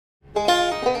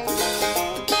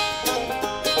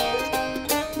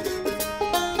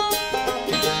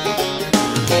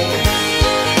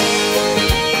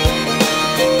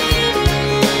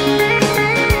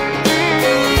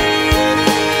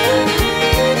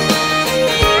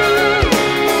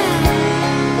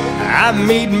I'm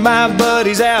meeting my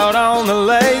buddies out on the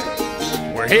lake.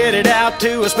 We're headed out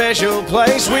to a special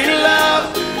place we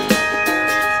love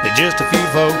that just a few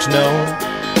folks know.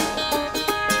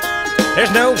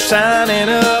 There's no signing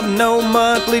up, no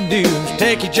monthly dues.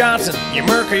 Take your Johnson, your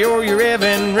Mercury, or your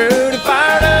Evan Root and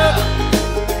fired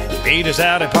up. Beat us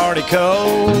out at Party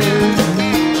Cove.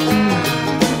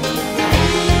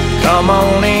 Come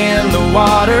on in, the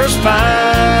water's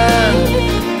fine.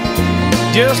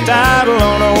 Just idle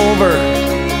on over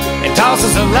and toss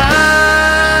us a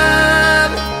line.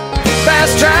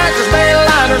 Fast trackers,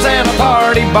 mainliners, and a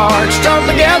party barge strung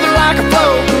together like a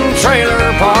floating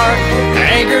trailer park.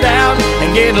 Anchored out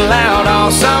and getting loud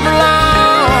all summer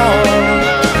long.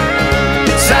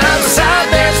 Side by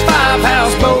side there's 5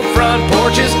 houseboat front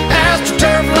porches,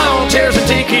 astroturf lawn chairs and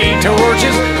tiki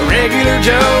torches. Regular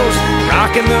Joes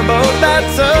rocking the boat,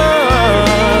 that's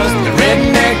us, the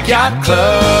Redneck Yacht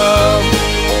Club.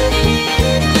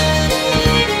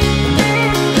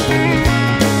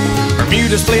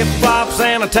 Bermuda's flip-flops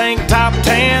and a tank top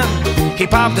tan. He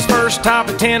popped his first top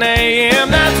at 10 a.m.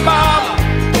 That's Bob,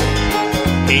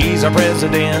 he's our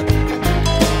president.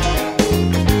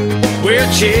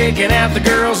 We're checking out the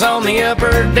girls on the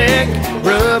upper deck,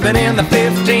 rubbing in the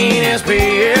 15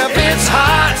 SPF. It's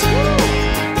hot,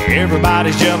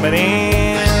 everybody's jumping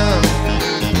in.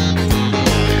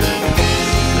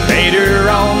 Later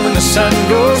on when the sun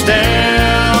goes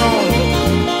down,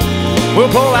 we'll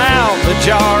pull out the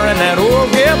jar and that old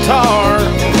guitar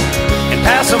and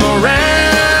pass them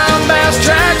around. Bass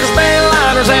trackers,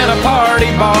 mainliners, and a party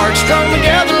barge strung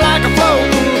together like a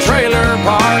floating trailer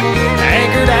park.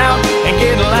 Anchored out and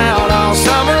getting loud all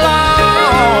summer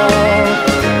long.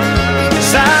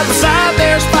 Side by side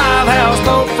there's 5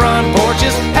 houseboat front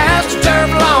porches,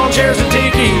 astroturf lawn chairs and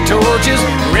tiki torches.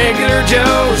 Regular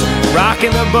Joes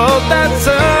rocking the boat, that's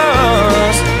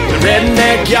us, the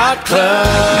Redneck Yacht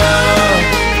Club.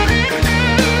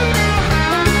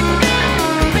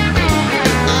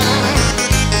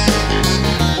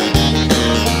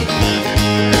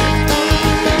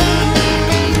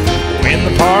 When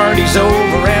the party's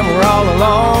over and we're all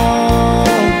alone,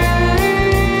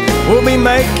 we'll be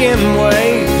making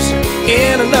waves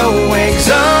in a no-wake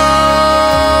zone.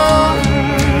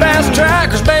 Fast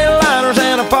trackers, mainliners,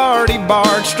 and a party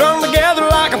barge strung together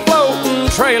like a floating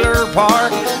trailer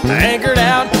park. Anchored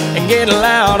out and getting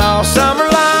loud all summer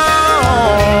long.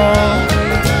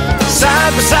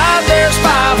 Side by side there's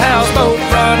 5 houseboat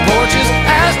front porches,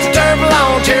 astroturf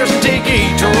lawn chairs and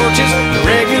tiki torches. The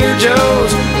regular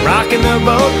Joes rocking the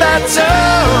boat, that's us,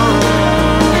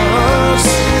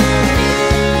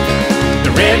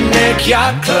 the Redneck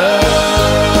Yacht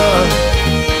Club.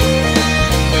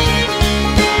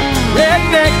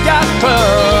 Redneck Yacht Club.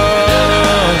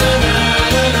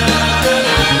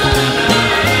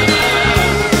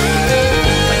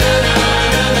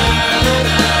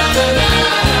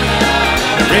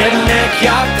 Redneck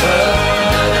Yacht Club.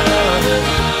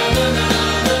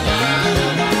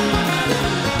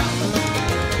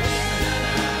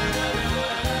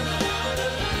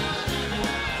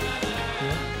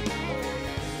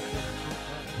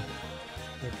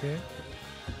 Okay.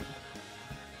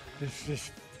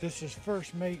 This is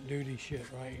first mate duty shit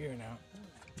right here now.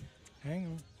 Hang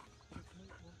on.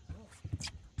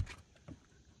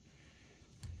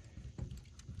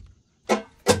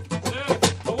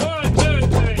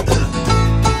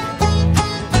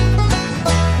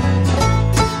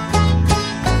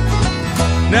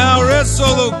 Now, Red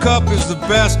Solo Cup is the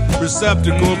best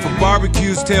receptacle for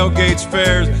barbecues, tailgates,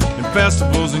 fairs, and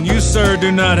festivals. And you, sir,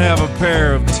 do not have a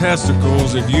pair of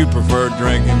testicles if you prefer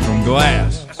drinking from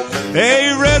glass.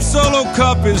 A Red Solo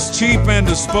Cup is cheap and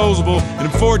disposable. In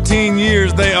 14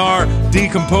 years, they are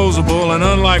decomposable. And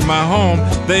unlike my home,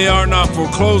 they are not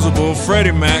foreclosable.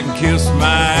 Freddie Mac can kiss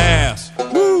my ass.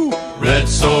 Woo! Red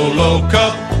Solo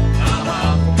Cup,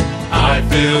 I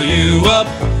fill you up.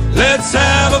 Let's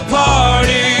have a party.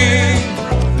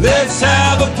 Let's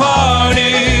have a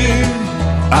party.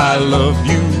 I love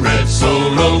you, Red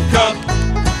Solo Cup.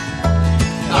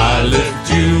 I lift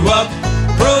you up.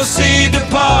 Proceed to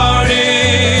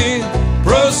party.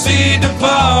 Proceed to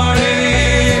party.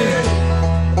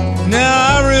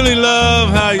 Now I really love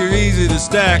how you're easy to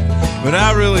stack, but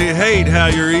I really hate how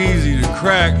you're easy to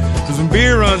crack. Cause when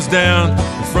beer runs down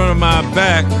in front of my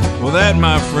back, well that,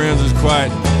 my friends, is quite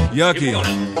yucky.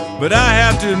 But I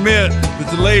have to admit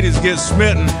that the ladies get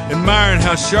smitten, admiring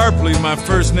how sharply my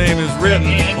first name is written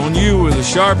on you with a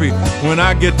Sharpie when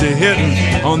I get to hitting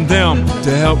on them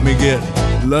to help me get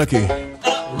lucky.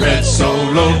 Red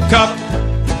Solo Cup,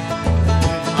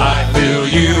 I fill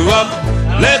you up.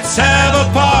 Let's have a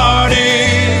party.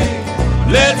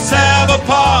 Let's have have a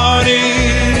party.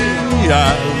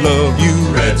 I love you,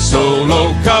 Red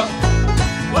Solo Cup.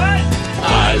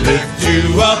 I lift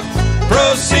you up.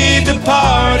 Proceed to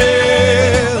party.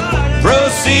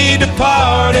 Proceed to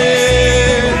party.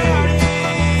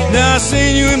 Now I've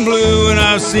seen you in blue and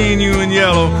I've seen you in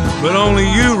yellow, but only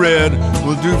you, Red,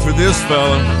 will do for this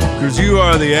fella. 'Cause you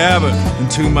are the Abbott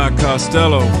to my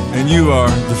Costello, and you are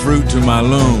the fruit to my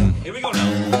loom. Here we go now.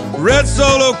 Red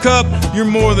Solo Cup, you're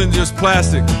more than just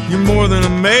plastic. You're more than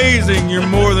amazing, you're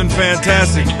more than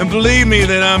fantastic. And believe me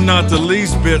that I'm not the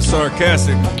least bit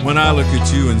sarcastic when I look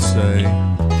at you and say,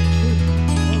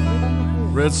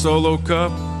 Red Solo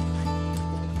Cup,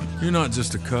 you're not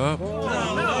just a cup.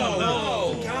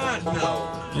 No, God, no.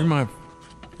 You're my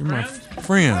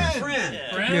friend. Friend.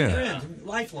 Yeah.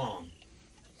 Lifelong.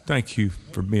 Thank you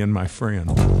for being my friend.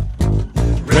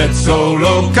 Red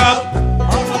Solo Cup,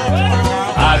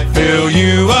 I fill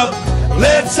you up.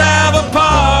 Let's have a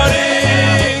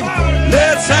party.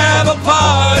 Let's have a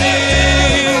party.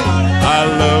 I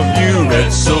love you,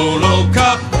 Red Solo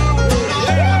Cup.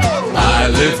 I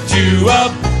lift you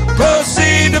up.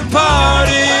 Proceed to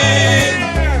party.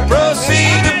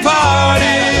 Proceed to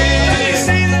party.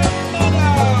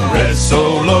 Red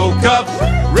Solo Cup,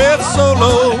 Red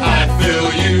Solo. I fill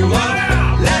you up.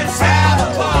 Let's have a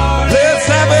party. Let's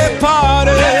have a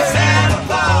party. Let's have a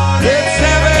party. Let's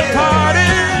have a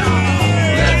party.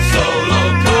 Red Solo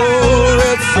Cup. Oh,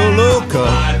 Red Solo Cup.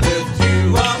 I lift you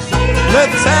up.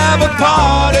 Let's have a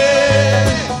party.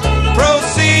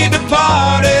 Proceed to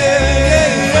party.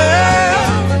 Yeah.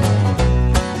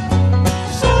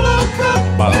 Solo Cup.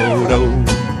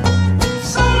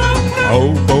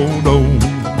 Oh,